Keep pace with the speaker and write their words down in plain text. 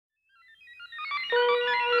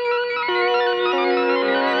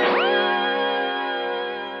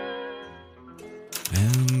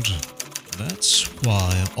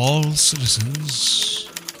all citizens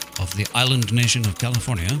of the island nation of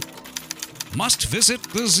California must visit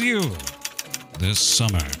the zoo this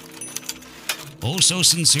summer. Oh, so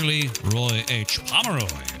sincerely, Roy H. Pomeroy.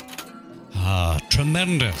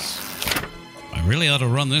 Tremendous. I really ought to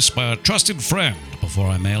run this by a trusted friend before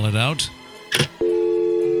I mail it out.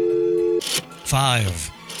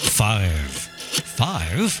 5,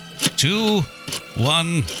 2,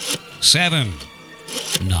 1, 7,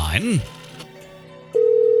 9.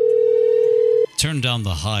 Turn down the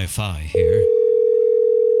hi-fi here.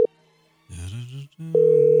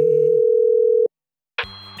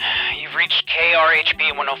 You've reached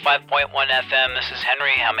KRHB 105.1 FM. This is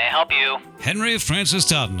Henry. How may I help you? Henry Francis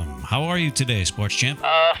Tottenham. How are you today, sports champ?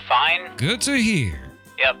 Fine. Good to hear.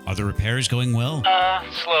 Yep. Are the repairs going well?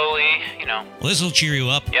 Slowly, Well, this'll cheer you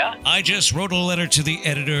up. Yeah? I just wrote a letter to the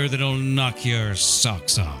editor that'll knock your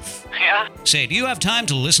socks off. Yeah? Say, do you have time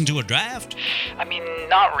to listen to a draft? I mean,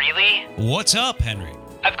 not really. What's up, Henry?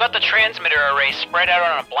 I've got the transmitter array spread out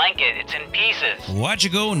on a blanket. It's in pieces. Why'd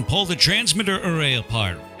you go and pull the transmitter array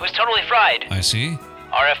apart? It was totally fried. I see.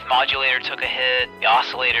 RF modulator took a hit. The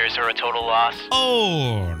oscillators are a total loss.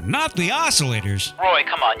 Oh, not the oscillators. Roy,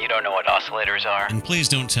 come on, you don't know what oscillators are. And please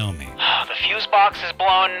don't tell me. The fuse box is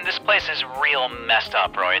blown. This place is real messed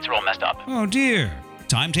up, Roy. It's real messed up. Oh, dear.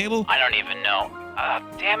 Timetable? I don't even know.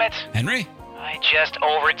 Damn it. Henry? I just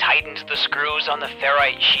over-tightened the screws on the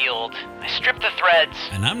ferrite shield. I stripped the threads.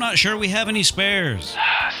 And I'm not sure we have any spares.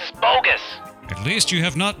 This is bogus. At least you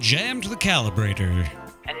have not jammed the calibrator.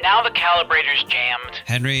 And now the calibrator's jammed.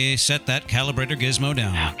 Henry, set that calibrator gizmo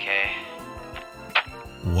down. Okay.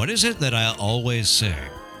 What is it that I always say?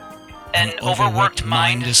 An overworked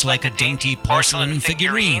mind is like a dainty porcelain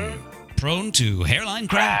figurine. Prone to hairline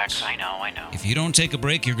cracks. I know. If you don't take a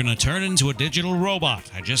break, you're going to turn into a digital robot.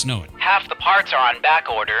 I just know it. Half the parts are on back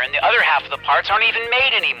order, and the other half of the parts aren't even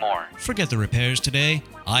made anymore. Forget the repairs today.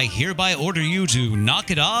 I hereby order you to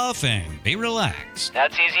knock it off and be relaxed.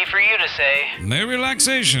 That's easy for you to say. May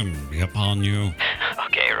relaxation be upon you.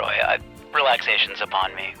 Okay, Roy, relaxation's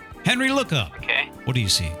upon me. Henry, look up. Okay. What do you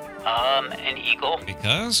see? An eagle.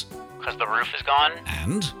 Because? Because the roof is gone.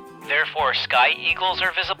 And? Therefore, sky eagles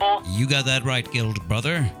are visible. You got that right, Guild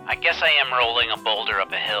brother. I guess I am rolling a boulder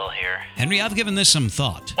up a hill here. Henry, I've given this some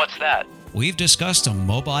thought. What's that? We've discussed a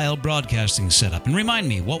mobile broadcasting setup. And remind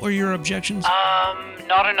me, what were your objections?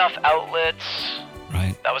 Not enough outlets.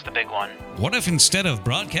 Right. That was the big one. What if instead of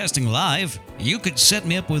broadcasting live, you could set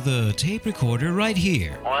me up with a tape recorder right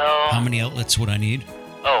here? Well... How many outlets would I need?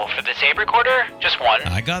 Oh, for the tape recorder? Just one.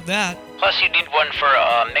 I got that. Plus you'd need one for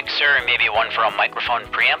a mixer and maybe one for a microphone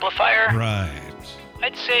preamplifier. Right.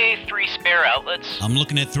 I'd say 3 spare outlets. I'm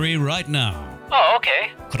looking at 3 right now. Oh,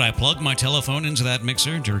 okay. Could I plug my telephone into that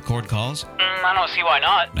mixer to record calls? I don't see why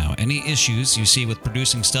not. Now, any issues you see with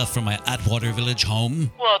producing stuff from my Atwater Village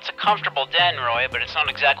home? Well, it's a comfortable den, Roy, but it's not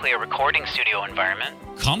exactly a recording studio environment.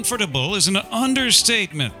 Comfortable is an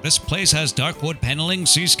understatement. This place has dark wood paneling,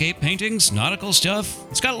 seascape paintings, nautical stuff.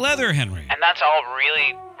 It's got leather, Henry. And that's all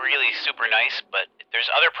really, really super nice, but there's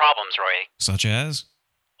other problems, Roy. Such as?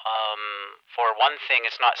 For one thing,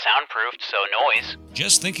 it's not soundproofed, so noise.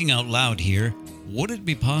 Just thinking out loud here, would it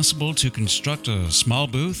be possible to construct a small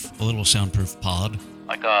booth? A little soundproof pod?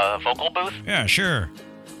 Like a vocal booth? Yeah, sure.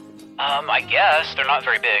 I guess. They're not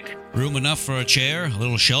very big. Room enough for a chair, a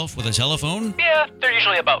little shelf with a telephone? Yeah, they're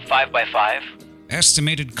usually about 5 by 5.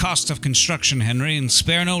 Estimated cost of construction, Henry, and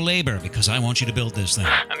spare no labor, because I want you to build this thing.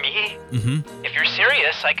 Me? Mm-hmm. If you're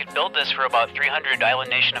serious, I could build this for about 300 Island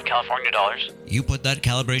Nation of California dollars. You put that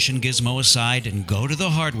calibration gizmo aside and go to the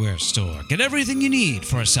hardware store. Get everything you need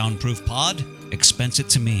for a soundproof pod. Expense it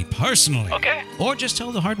to me personally. Okay. Or just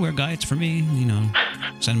tell the hardware guy it's for me,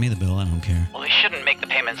 Send me the bill, I don't care. Well, they shouldn't make the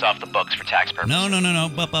payments off the books for tax purposes. No.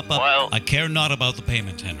 Bup. Well... I care not about the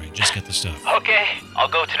payment, Henry. Just get the stuff. Okay, I'll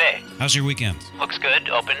go today. How's your weekend? Looks good,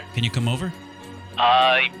 open. Can you come over?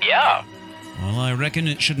 Yeah. Well, I reckon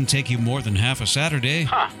it shouldn't take you more than half a Saturday.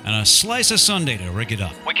 Huh. And a slice of Sunday to rig it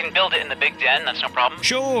up. We can build it in the big den, that's no problem.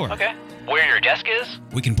 Sure. Okay. Where your desk is?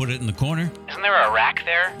 We can put it in the corner. Isn't there a rack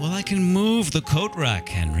there? Well, I can move the coat rack,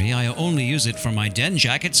 Henry. I only use it for my den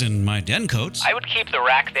jackets and my den coats. I would keep the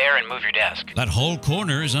rack there and move your desk. That whole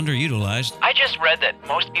corner is underutilized. I just read that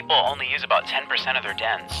most people only use about 10% of their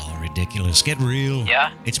dens. Oh, ridiculous. Get real.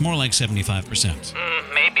 Yeah? It's more like 75%.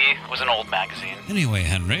 Maybe. It was an old magazine. Anyway,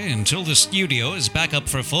 Henry, until the studio is back up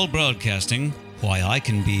for full broadcasting, why, I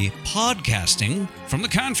can be podcasting from the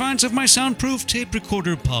confines of my soundproof tape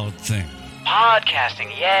recorder pod thing.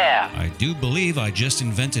 Podcasting, yeah. I do believe I just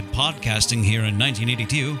invented podcasting here in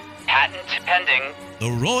 1982. Patent pending. The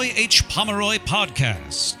Roy H. Pomeroy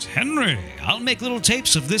Podcast. Henry, I'll make little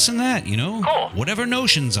tapes of this and that, you know? Cool. Whatever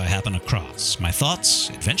notions I happen across. My thoughts,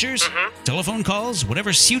 adventures, telephone calls,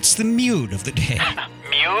 whatever suits the mood of the day.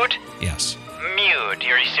 Mewed? Yes. Mewed.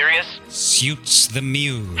 Are you serious? Suits the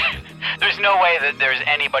mood. There's no way that there's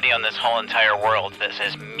anybody on this whole entire world that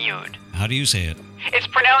says mewed. How do you say it? It's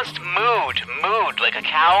pronounced mood. Mood, like a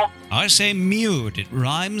cow. I say mewed. It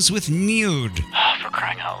rhymes with nude. Oh, for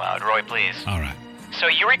crying out loud. Roy, please. All right. So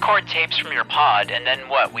you record tapes from your pod, and then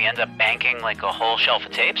what? We end up banking like a whole shelf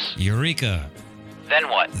of tapes? Eureka. Then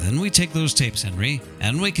what? Then we take those tapes, Henry,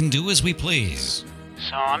 and we can do as we please.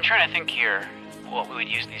 So I'm trying to think here what we would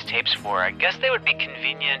use these tapes for. I guess they would be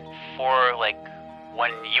convenient for, like,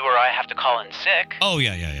 when you or I have to call in sick. Oh,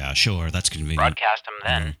 yeah, sure. That's convenient. Broadcast them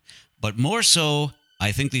then. But more so,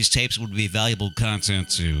 I think these tapes would be valuable content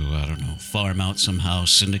to, I don't know, farm out somehow,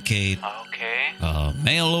 syndicate, Okay.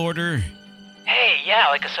 mail order. Hey, yeah,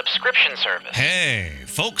 like a subscription service. Hey,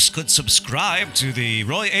 folks could subscribe to the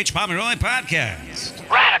Roy H. Pomeroy Podcast.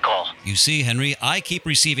 Radical. You see, Henry, I keep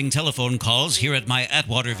receiving telephone calls here at my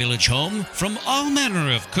Atwater Village home from all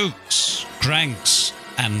manner of kooks, cranks,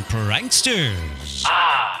 and pranksters.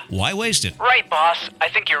 Ah. Why waste it? Right, boss. I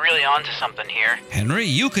think you're really onto something here. Henry,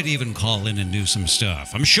 you could even call in and do some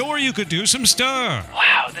stuff. I'm sure you could do some stuff.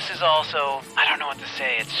 Wow, this is also, I don't know what to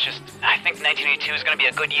say. It's just, I think 1982 is going to be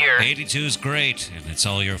a good year. 82's great, and it's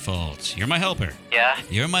all your fault. You're my helper. Yeah?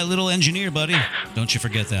 You're my little engineer, buddy. Don't you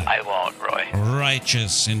forget that. I won't, Roy.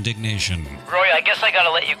 Righteous indignation. Roy, I guess I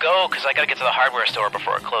gotta let you go, because I gotta get to the hardware store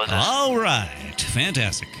before it closes. All right.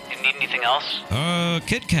 Fantastic. You need anything else?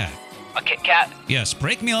 Kit Kat. A Kit Kat? Yes,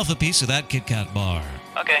 break me off a piece of that Kit Kat bar.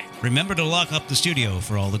 Okay. Remember to lock up the studio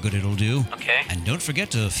for all the good it'll do. Okay. And don't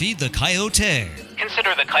forget to feed the coyote.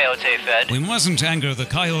 Consider the coyote fed. We mustn't anger the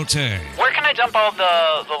coyote. Where can I dump all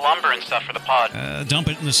the lumber and stuff for the pod? Dump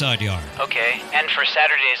it in the side yard. Okay. And for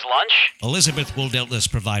Saturday's lunch? Elizabeth will doubtless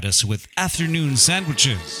provide us with afternoon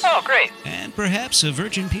sandwiches. Oh, great. And perhaps a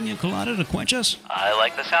virgin pina colada to quench us. I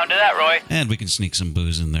like the sound of that, Roy. And we can sneak some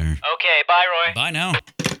booze in there. Okay, bye, Roy. Bye now.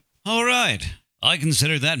 All right. I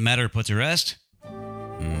consider that matter put to rest.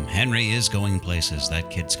 Henry is going places.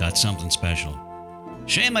 That kid's got something special.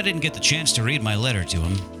 Shame I didn't get the chance to read my letter to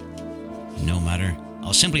him. No matter.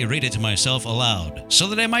 I'll simply read it to myself aloud, so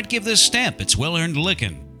that I might give this stamp its well-earned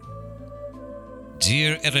licking.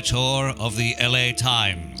 Dear editor of the LA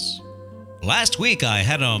Times, last week I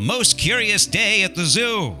had a most curious day at the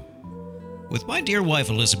zoo. With my dear wife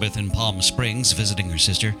Elizabeth in Palm Springs visiting her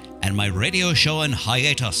sister, and my radio show in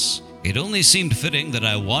hiatus, it only seemed fitting that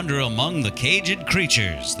I wander among the caged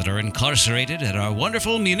creatures that are incarcerated at our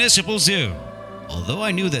wonderful municipal zoo. Although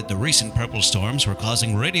I knew that the recent purple storms were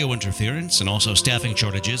causing radio interference and also staffing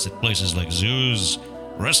shortages at places like zoos,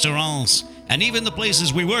 restaurants, and even the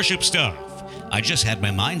places we worship stuff, I just had my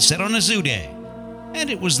mind set on a zoo day. And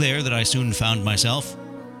it was there that I soon found myself.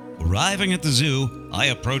 Arriving at the zoo, I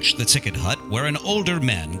approached the ticket hut where an older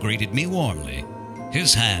man greeted me warmly.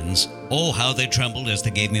 His hands, oh how they trembled as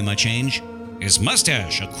they gave me my change. His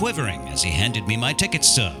mustache a-quivering as he handed me my ticket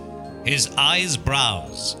stub. His eyes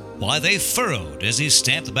brows, why they furrowed as he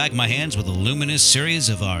stamped back my hands with a luminous series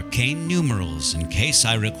of arcane numerals in case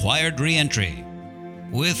I required re-entry.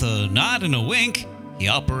 With a nod and a wink, he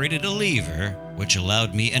operated a lever which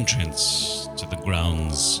allowed me entrance to the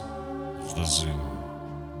grounds of the zoo.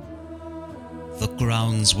 The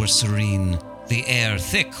grounds were serene, the air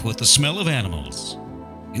thick with the smell of animals.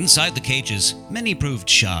 Inside the cages, many proved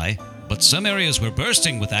shy, but some areas were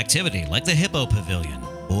bursting with activity, like the Hippo Pavilion,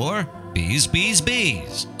 or Bees, Bees,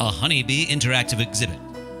 Bees, a honeybee interactive exhibit.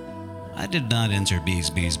 I did not enter Bees,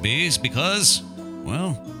 Bees, Bees because,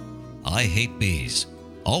 well, I hate bees.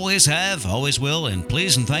 Always have, always will, and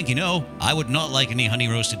please and thank you no, I would not like any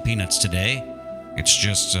honey-roasted peanuts today. It's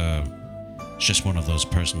just one of those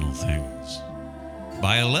personal things.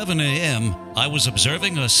 By 11 a.m., I was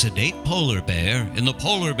observing a sedate polar bear in the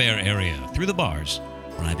polar bear area through the bars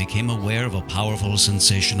when I became aware of a powerful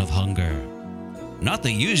sensation of hunger. Not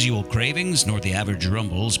the usual cravings nor the average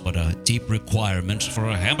rumbles, but a deep requirement for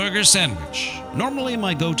a hamburger sandwich, normally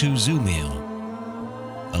my go-to zoo meal.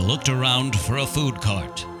 I looked around for a food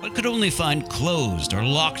cart, but could only find closed or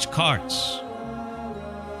locked carts.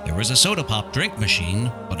 There was a soda pop drink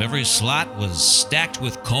machine, but every slot was stacked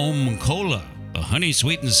with Comb Cola, a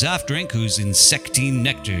honey-sweetened soft drink whose insectine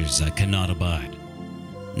nectars I cannot abide.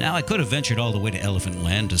 Now, I could have ventured all the way to Elephant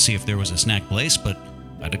Land to see if there was a snack place, but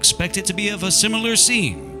I'd expect it to be of a similar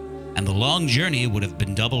scene, and the long journey would have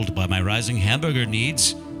been doubled by my rising hamburger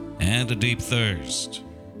needs and a deep thirst.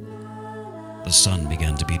 The sun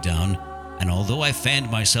began to beat down, and although I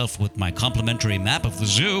fanned myself with my complimentary map of the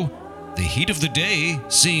zoo, the heat of the day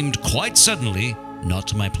seemed quite suddenly not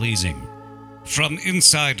to my pleasing. From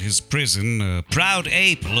inside his prison, a proud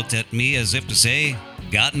ape looked at me as if to say,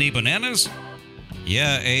 "Got any bananas?"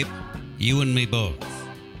 "Yeah, ape, you and me both."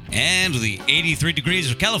 And the 83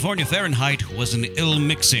 degrees of California Fahrenheit was an ill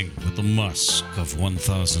mixing with the musk of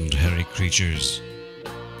 1,000 hairy creatures.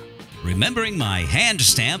 Remembering my hand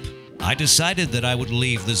stamp, I decided that I would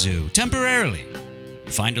leave the zoo temporarily,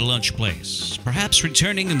 find a lunch place, perhaps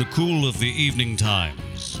returning in the cool of the evening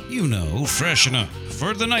times. You know, freshen up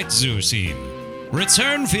for the night zoo scene.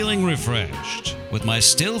 Return feeling refreshed with my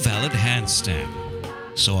still valid hand stamp.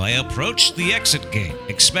 So I approached the exit gate,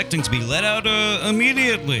 expecting to be let out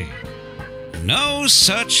immediately. No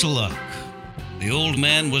such luck. The old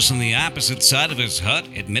man was on the opposite side of his hut,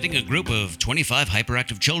 admitting a group of 25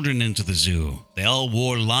 hyperactive children into the zoo. They all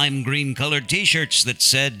wore lime green colored t-shirts that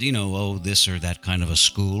said, this or that kind of a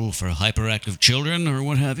school for hyperactive children or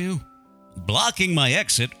what have you. Blocking my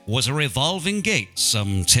exit was a revolving gate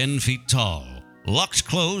some 10 feet tall. Locked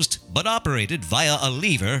closed, but operated via a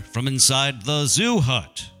lever from inside the zoo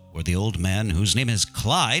hut, where the old man, whose name is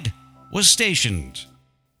Clyde, was stationed.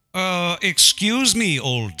 Excuse me,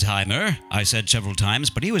 old-timer, I said several times,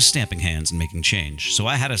 but he was stamping hands and making change, so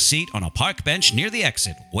I had a seat on a park bench near the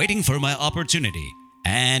exit, waiting for my opportunity,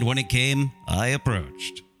 and when it came, I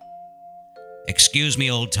approached. "Excuse me,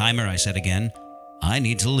 old-timer," I said again, "I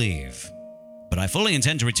need to leave. But I fully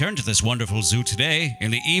intend to return to this wonderful zoo today,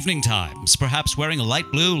 in the evening times, perhaps wearing a light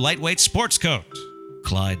blue, lightweight sports coat."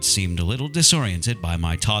 Clyde seemed a little disoriented by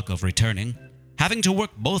my talk of returning, having to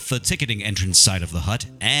work both the ticketing entrance side of the hut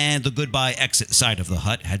and the goodbye exit side of the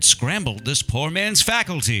hut had scrambled this poor man's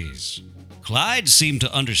faculties. Clyde seemed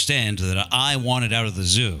to understand that I wanted out of the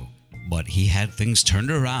zoo, but he had things turned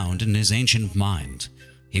around in his ancient mind.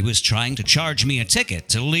 He was trying to charge me a ticket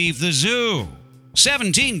to leave the zoo.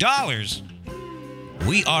 $17!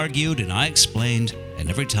 We argued and I explained, and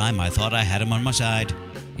every time I thought I had him on my side,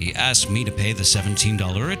 he asked me to pay the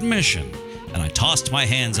 $17 admission, and I tossed my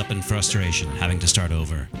hands up in frustration, having to start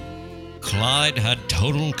over. Clyde had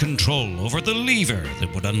total control over the lever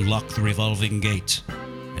that would unlock the revolving gate,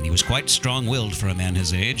 and he was quite strong-willed for a man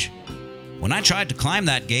his age. When I tried to climb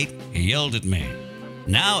that gate, he yelled at me.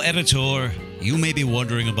 Now, editor, you may be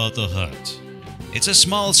wondering about the hut. It's a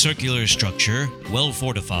small circular structure, well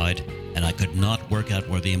fortified, and I could not work out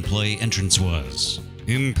where the employee entrance was.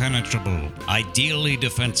 Impenetrable, ideally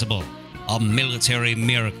defensible, a military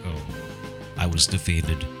miracle. I was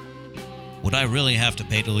defeated. Would I really have to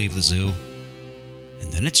pay to leave the zoo?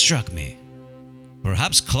 And then it struck me.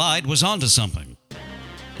 Perhaps Clyde was onto something.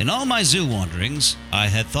 In all my zoo wanderings, I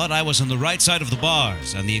had thought I was on the right side of the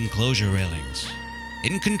bars and the enclosure railings,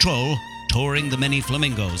 in control, touring the many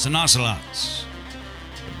flamingos and ocelots.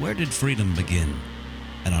 But where did freedom begin?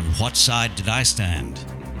 And on what side did I stand?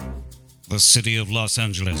 The city of Los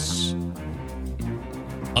Angeles.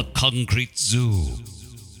 A concrete zoo.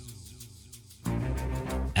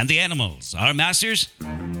 And the animals, our masters?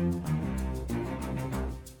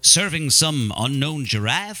 Serving some unknown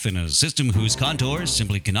giraffe in a system whose contours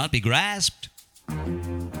simply cannot be grasped?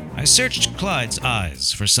 I searched Clyde's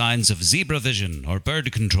eyes for signs of zebra vision or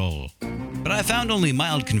bird control, but I found only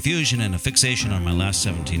mild confusion and a fixation on my last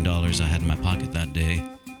 $17 I had in my pocket that day.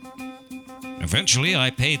 Eventually,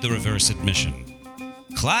 I paid the reverse admission.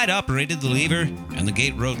 Clyde operated the lever, and the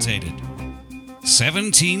gate rotated.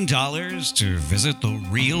 $17 to visit the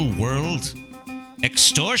real world?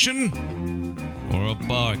 Extortion? Or a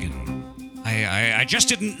bargain? I just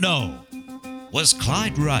didn't know. Was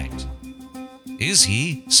Clyde right? Is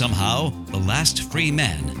he, somehow, the last free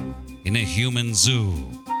man in a human zoo?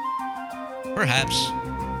 Perhaps.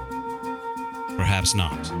 Perhaps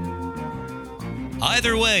not.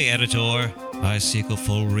 Either way, editor, I seek a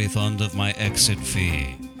full refund of my exit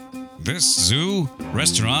fee. This zoo,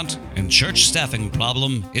 restaurant, and church staffing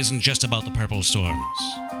problem isn't just about the purple storms.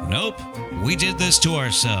 Nope, we did this to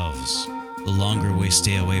ourselves. The longer we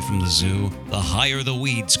stay away from the zoo, the higher the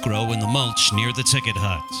weeds grow in the mulch near the ticket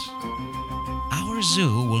hut. Our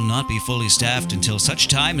zoo will not be fully staffed until such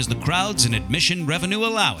time as the crowds and admission revenue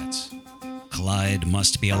allow it. Clyde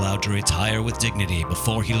must be allowed to retire with dignity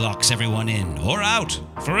before he locks everyone in or out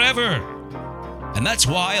forever. And that's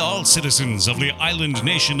why all citizens of the island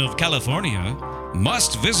nation of California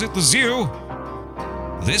must visit the zoo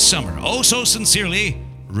this summer. Oh, so sincerely,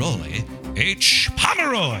 Roy H.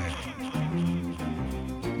 Pomeroy.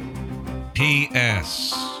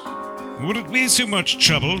 P.S. Would it be too much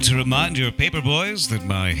trouble to remind your paper boys that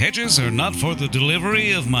my hedges are not for the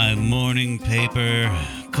delivery of my morning paper?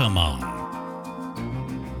 Come on.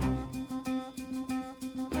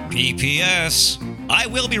 PPS. I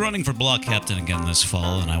will be running for block captain again this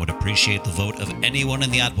fall, and I would appreciate the vote of anyone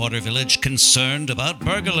in the Atwater Village concerned about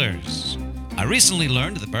burglars. I recently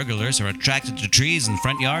learned that burglars are attracted to trees in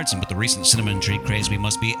front yards, and with the recent cinnamon tree craze, we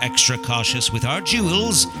must be extra cautious with our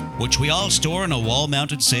jewels, which we all store in a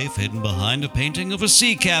wall-mounted safe hidden behind a painting of a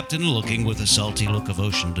sea captain looking with a salty look of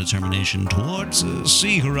ocean determination towards a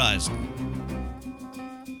sea horizon.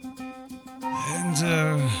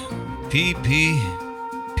 And, PPS.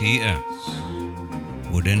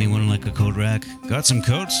 Would anyone like a coat rack? Got some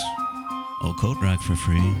coats? Oh, coat rack for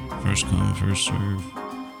free. First come, first serve.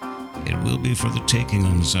 It will be for the taking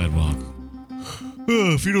on the sidewalk.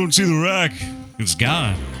 Oh, if you don't see the rack, it's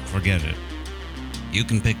gone. Forget it. You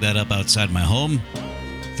can pick that up outside my home,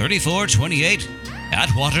 3428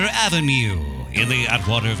 Atwater Avenue in the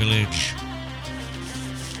Atwater Village.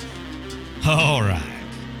 All right.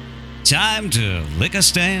 Time to lick a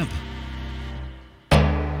stamp.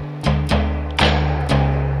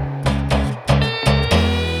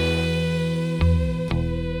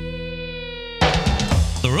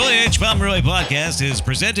 The Roy H. Pomeroy podcast is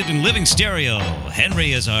presented in living stereo.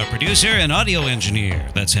 Henry is our producer and audio engineer.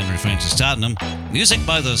 That's Henry Francis Tottenham. Music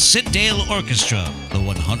by the Sitdale Orchestra, the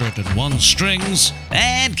 101 Strings,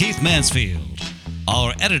 and Keith Mansfield.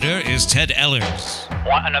 Our editor is Ted Ehlers.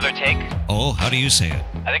 Want another take? Oh, how do you say it?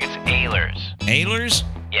 I think it's Ehlers. Ehlers?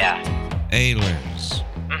 Yeah. Ehlers.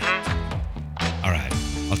 Mm-hmm. All right,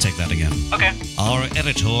 I'll take that again. Okay. Our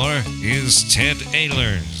editor is Ted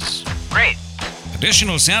Ehlers. Great.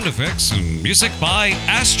 Additional sound effects and music by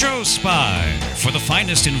Astro Spy. For the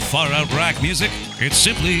finest in far-out rock music, it's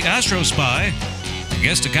simply Astro Spy.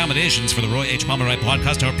 Guest accommodations for the Roy H. Pomeroy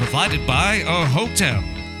podcast are provided by a hotel.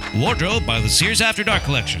 Wardrobe by the Sears After Dark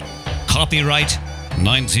Collection. Copyright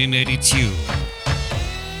 1982.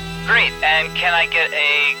 Great. And can I get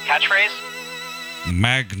a catchphrase?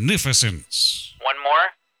 Magnificence. One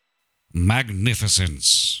more?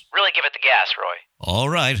 Magnificence. Really give it the gas, Roy. All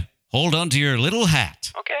right. Hold on to your little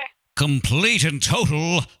hat. Okay. Complete and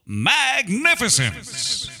total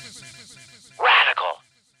magnificence.